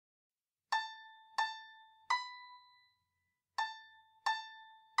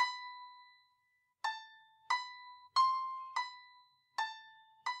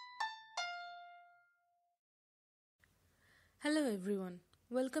Hello everyone,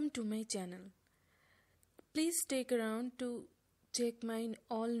 welcome to my channel. Please stick around to check my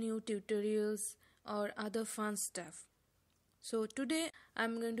all new tutorials or other fun stuff. So today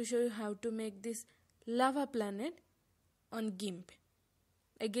I'm going to show you how to make this lava planet on GIMP.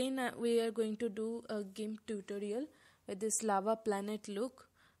 Again we are going to do a GIMP tutorial with this lava planet look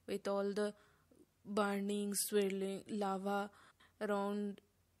with all the burning, swirling lava around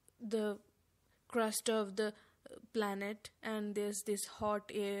the crust of the planet, and there's this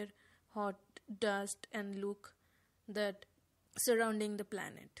hot air, hot dust and look that surrounding the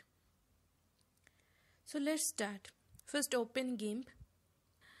planet. So let's start. First open GIMP,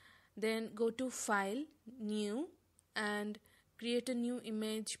 then go to File, New, and create a new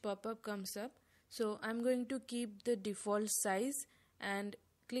image. Pop-up comes up. So I'm going to keep the default size and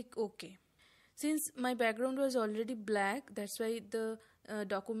click OK. Since my background was already black, that's why the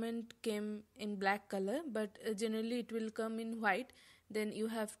document came in black color, but generally it will come in white. Then you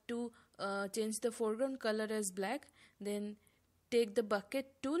have to change the foreground color as black, then take the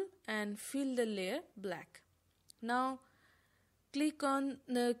bucket tool and fill the layer black. Now click on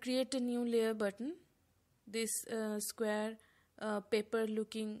the create a new layer button, this square paper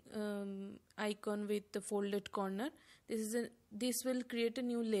looking icon with the folded corner. This will create a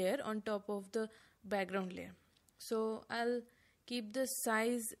new layer on top of the background layer. So I'll keep the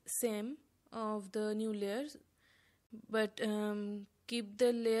size same of the new layers, but keep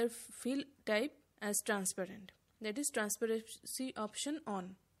the layer fill type as transparent, that is transparency option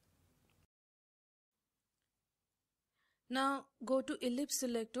on. Now go to ellipse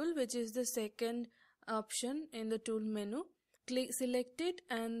select tool, which is the second option in the tool menu. Select it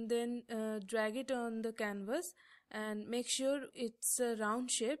and then drag it on the canvas and make sure it's a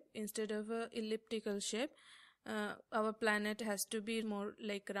round shape instead of a elliptical shape. Our planet has to be more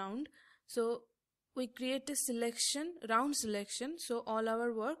like round, so we create a selection, round selection, so all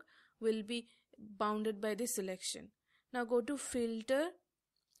our work will be bounded by this selection. Now go to filter,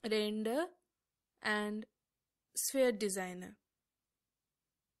 render and sphere designer.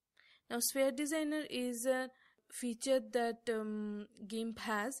 Now sphere designer is a feature that GIMP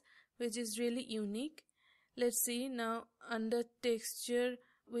has, which is really unique. Let's see. Now under texture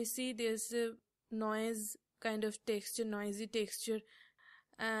we see there's a noise kind of texture, noisy texture,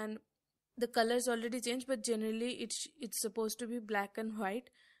 and the colors already changed, but generally it's supposed to be black and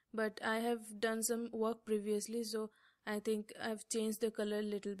white, but I have done some work previously, so I think I've changed the color a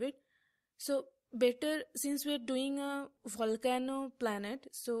little bit. So better, since we're doing a volcano planet,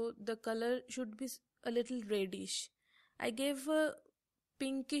 so the color should be a little reddish. I gave a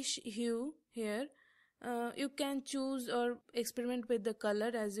pinkish hue here. You can choose or experiment with the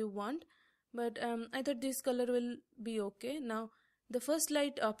color as you want, but I thought this color will be okay. Now the first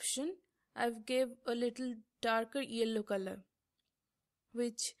light option, I've gave a little darker yellow color,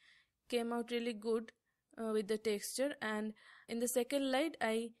 which came out really good with the texture. And in the second light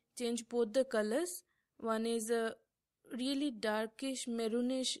I changed both the colors. One is a really darkish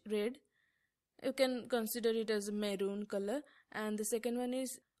maroonish red, you can consider it as a maroon color, and the second one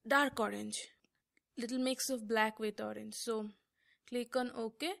is dark orange, little mix of black with orange. So click on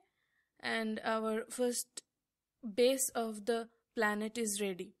OK, and our first base of the planet is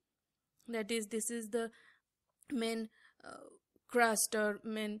ready. That is, this is the main crust or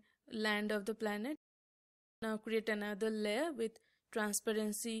main land of the planet. Now create another layer with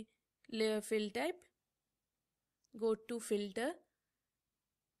transparency layer fill type. Go to filter,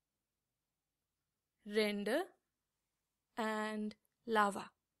 render and lava,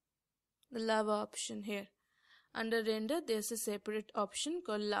 the lava option here. Under render there's a separate option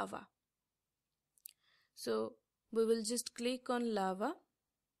called lava, so we will just click on lava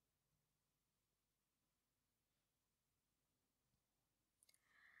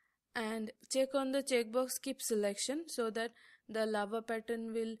and check on the checkbox keep selection, so that the lava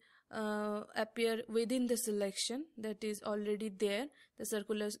pattern will appear within the selection that is already there, the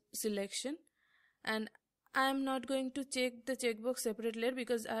circular selection. And I am not going to check the checkbox separate layer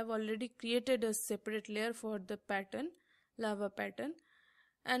because I have already created a separate layer for the pattern, lava pattern.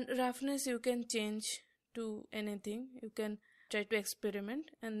 And roughness you can change to anything, you can try to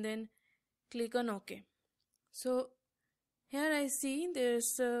experiment, and then click on OK. So here I see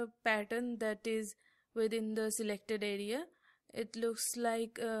there's a pattern that is within the selected area. It looks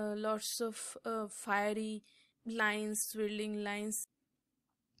like lots of fiery lines, swirling lines.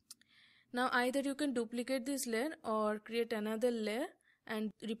 Now either you can duplicate this layer or create another layer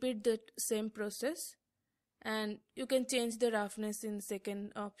and repeat the same process, and you can change the roughness in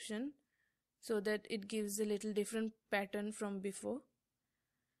second option so that it gives a little different pattern from before.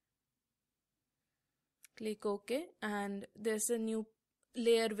 Click OK, and there's a new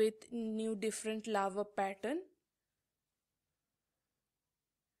layer with new different lava pattern.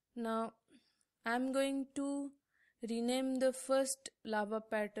 Now I'm going to rename the first lava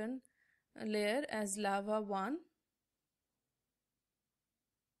pattern layer as lava 1.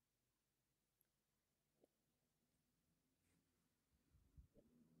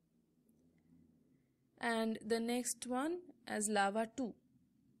 And the next one as lava 2.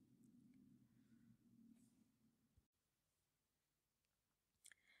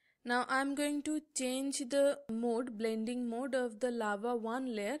 Now I'm going to change the blending mode of the lava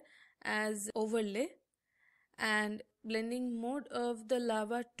 1 layer as overlay, and blending mode of the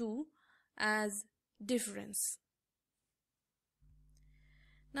lava 2 as difference.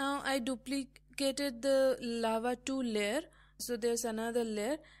 Now I duplicated the lava 2 layer, so there's another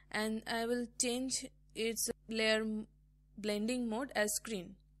layer, and I will change its layer blending mode as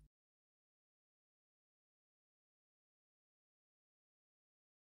screen.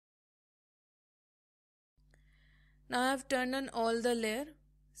 Now I have turned on all the layer.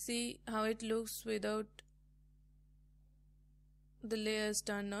 See how it looks without the layers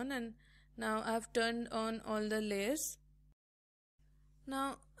turned on, and now I have turned on all the layers.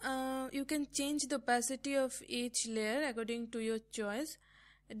 Now you can change the opacity of each layer according to your choice.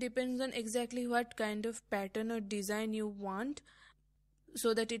 It depends on exactly what kind of pattern or design you want,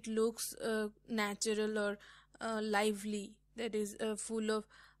 so that it looks natural or lively, that is full of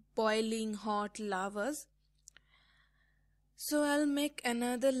boiling hot lavas. So I'll make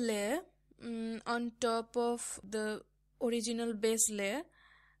another layer on top of the original base layer,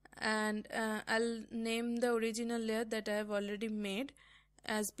 and I'll name the original layer that I have already made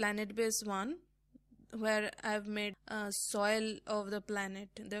as planet base 1, where I've made soil of the planet,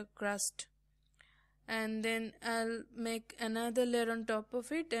 the crust. And then I'll make another layer on top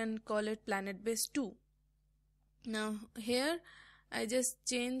of it and call it planet base 2. Now here I just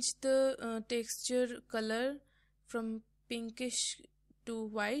change the texture color from pinkish to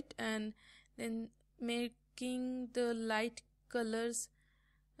white, and then making the light colors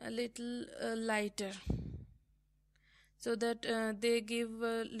a little lighter, so that they give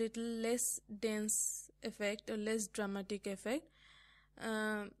a little less dense effect or less dramatic effect.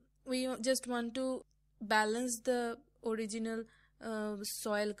 We just want to balance the original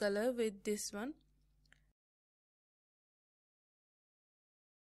soil color with this one.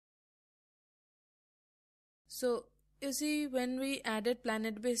 So you see, when we added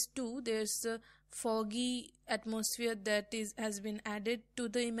planet base 2, there's a foggy atmosphere that has been added to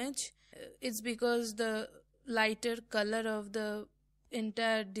the image. It's because the lighter color of the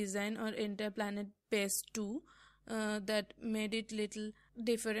entire design or entire planet base 2 that made it little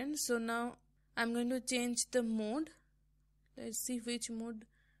different. So now I'm going to change the mode. Let's see which mode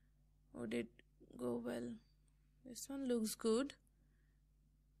would it go well. This one looks good.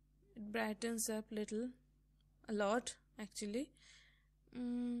 It brightens up a lot actually.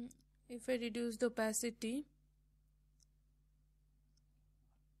 If I reduce the opacity,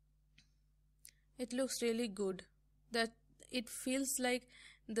 it looks really good. That it feels like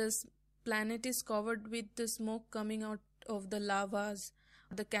this planet is covered with the smoke coming out of the lavas,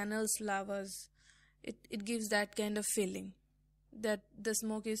 the canals lavas. It gives that kind of feeling that the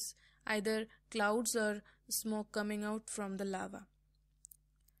smoke is either clouds or smoke coming out from the lava.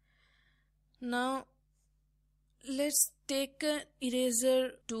 Now let's take an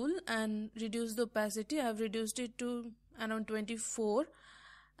eraser tool and reduce the opacity. I have reduced it to around 24,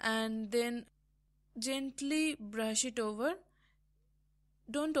 and then gently brush it over.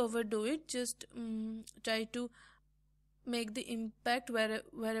 Don't overdo it, just try to make the impact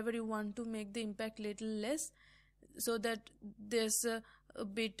wherever you want to make the impact little less, so that there's a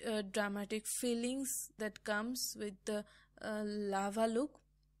bit dramatic feelings that comes with the lava look.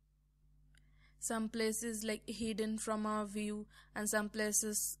 Some places like hidden from our view, and some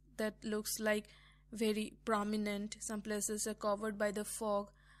places that looks like very prominent, some places are covered by the fog.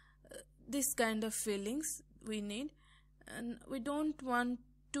 This kind of feelings we need, and we don't want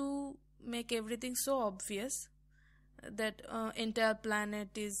to make everything so obvious that entire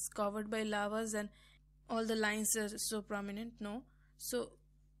planet is covered by lavas and all the lines are so prominent. No, so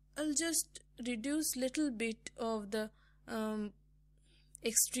I'll just reduce little bit of the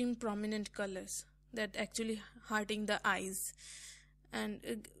extreme prominent colors that actually hurting the eyes, and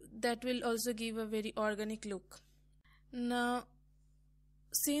that will also give a very organic look. Now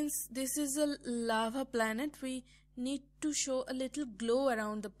since this is a lava planet, we need to show a little glow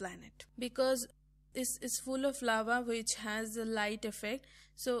around the planet, because this is full of lava which has a light effect.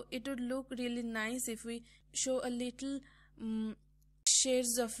 So it would look really nice if we show a little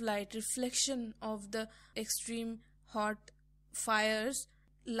shades of light, reflection of the extreme hot fires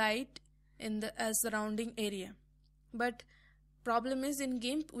light in the surrounding area. But problem is, in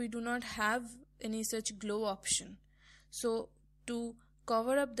GIMP we do not have any such glow option. So to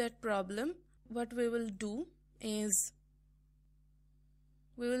cover up that problem, what we will do is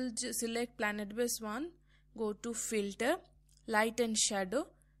we will select planet base 1, go to filter, light and shadow,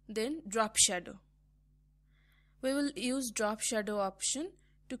 then drop shadow. We will use drop shadow option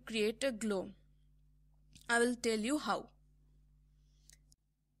to create a glow. I will tell you how.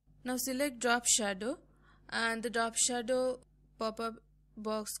 Now select drop shadow and the drop shadow pop-up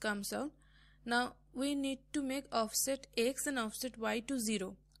box comes out. Now we need to make offset X and offset Y to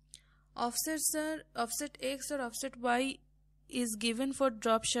 0. Offset X or offset Y is given for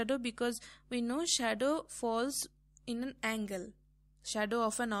drop shadow because we know shadow falls in an angle. Shadow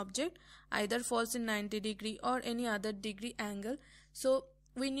of an object either falls in 90 degree or any other degree angle. So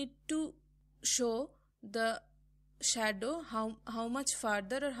we need to show the shadow how much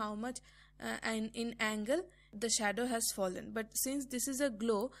farther or how much in angle the shadow has fallen. But since this is a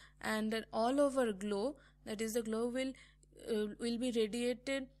glow and an all over glow, that is the glow will be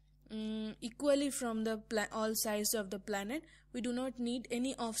radiated equally from the all sides of the planet, we do not need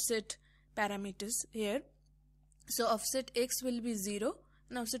any offset parameters here. So offset X will be 0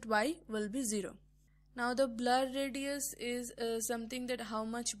 and offset Y will be 0. Now the blur radius is something that how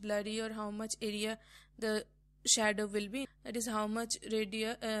much blurry or how much area the shadow will be. That is how much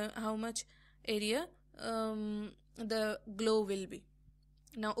area the glow will be.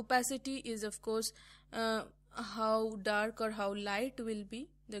 Now opacity is of course how dark or how light will be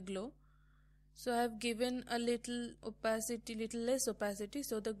the glow. So I have given a little opacity, little less opacity,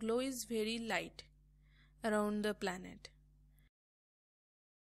 so the glow is very light around the planet.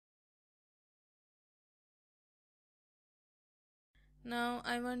 Now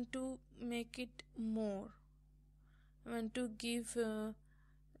I want to make it more. I want to give a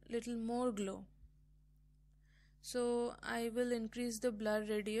little more glow. So I will increase the blur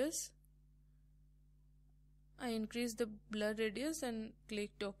radius. I increase the blur radius and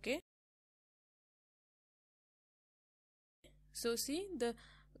clicked OK. So see, the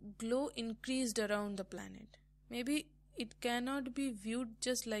glow increased around the planet. Maybe it cannot be viewed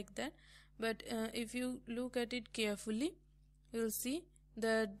just like that, but if you look at it carefully, you will see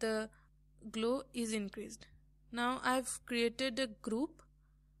that the glow is increased. Now I've created a group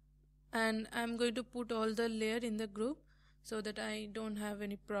and I'm going to put all the layer in the group so that I don't have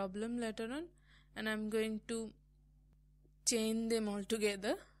any problem later on, and I'm going to chain them all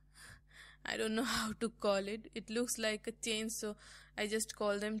together. I don't know how to call it. It looks like a chain, so I just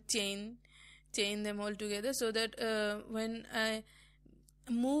call them chain them all together so that when I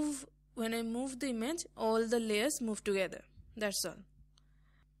move the image, all the layers move together. That's all.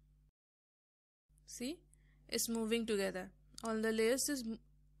 See, it's moving together. All the layers is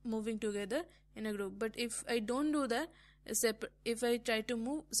moving together in a group. But if I don't do that, if I try to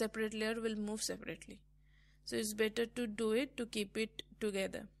move, separate layer will move separately. So it's better to do it to keep it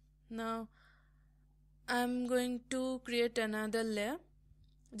together. Now I'm going to create another layer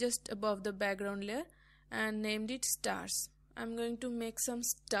just above the background layer and named it stars. I'm going to make some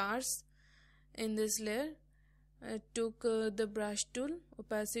stars in this layer. I took the brush tool,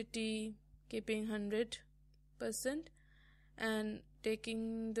 opacity keeping 100% and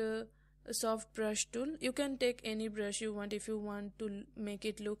taking the soft brush tool. You can take any brush you want if you want to make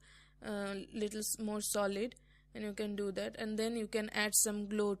it look little more solid, and you can do that, and then you can add some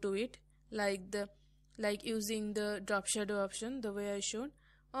glow to it like using the drop shadow option the way I showed,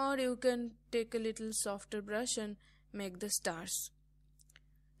 or you can take a little softer brush and make the stars.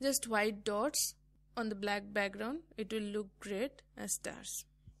 Just white dots on the black background, it will look great as stars.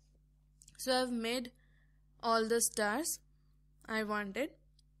 So I've made all the stars I wanted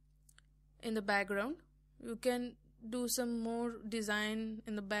in the background. You can do some more design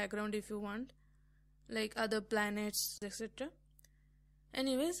in the background if you want, like other planets, etc.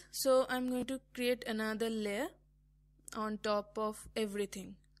 Anyways, so I'm going to create another layer on top of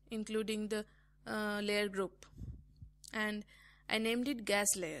everything, including the layer group, and I named it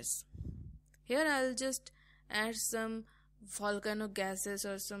gas layers. Here I'll just add some volcano gases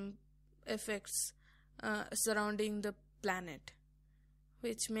or some effects surrounding the planet,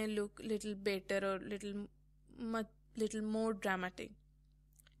 which may look little better or little more dramatic.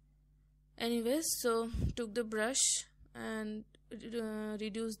 Anyways, so took the brush and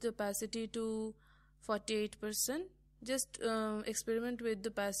reduced the opacity to 48%. Just experiment with the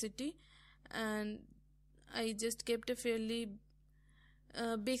opacity, and I just kept a fairly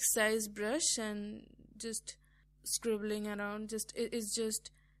big size brush and just scribbling around. It's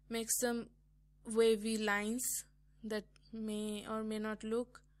just make some wavy lines that may or may not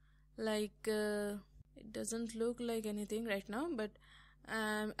look like it doesn't look like anything right now, but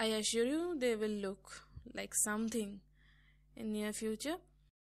I assure you they will look like something in near future.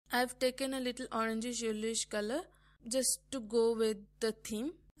 I've taken a little orangey yellowish color just to go with the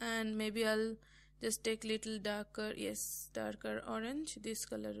theme, and maybe I'll just take little darker, yes, darker orange. This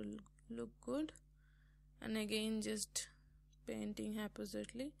color will look good. And again, just painting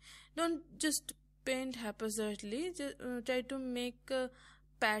haphazardly. Don't just paint haphazardly, just try to make a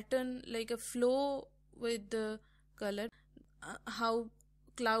pattern, like a flow with the color. How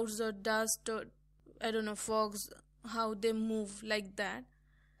clouds or dust or I don't know, fogs, how they move, like that,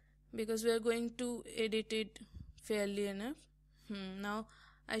 because we are going to edit it fairly enough. Now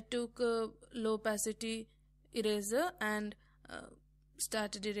I took a low opacity eraser and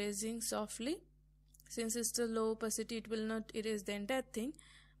started erasing softly. Since it's a low opacity, it will not erase the entire thing,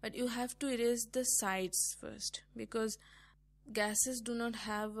 but you have to erase the sides first, because gases do not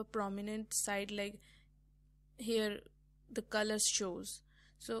have a prominent side like here the color shows.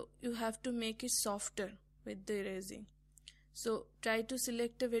 So you have to make it softer with the erasing. So try to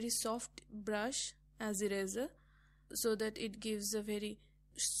select a very soft brush as eraser so that it gives a very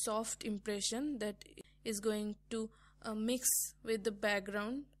soft impression that is going to mix with the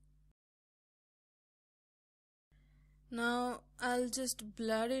background. Now I'll just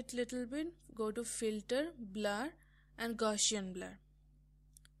blur it little bit, go to filter, blur and Gaussian blur.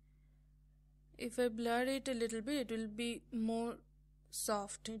 If I blur it a little bit, it will be more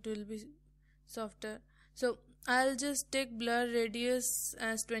soft, it will be softer. So I'll just take blur radius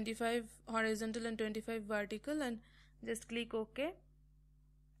as 25 horizontal and 25 vertical and just click OK.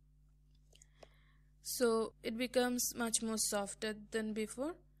 So it becomes much more softer than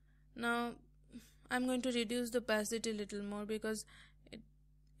before. Now I'm going to reduce the opacity a little more because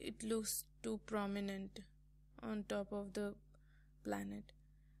it looks too prominent on top of the planet.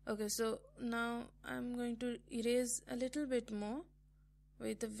 Okay, so now I'm going to erase a little bit more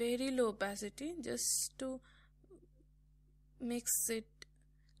with a very low opacity just to mix it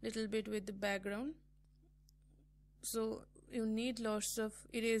little bit with the background. So you need lots of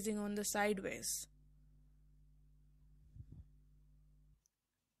erasing on the sideways.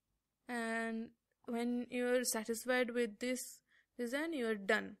 And when you are satisfied with this design, you are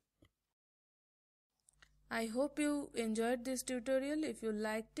done. I hope you enjoyed this tutorial. If you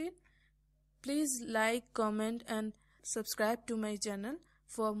liked it, please like, comment and subscribe to my channel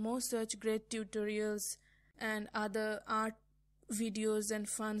for more such great tutorials and other art videos and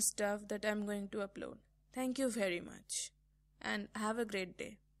fun stuff that I'm going to upload. Thank you very much and have a great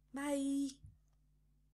day. Bye.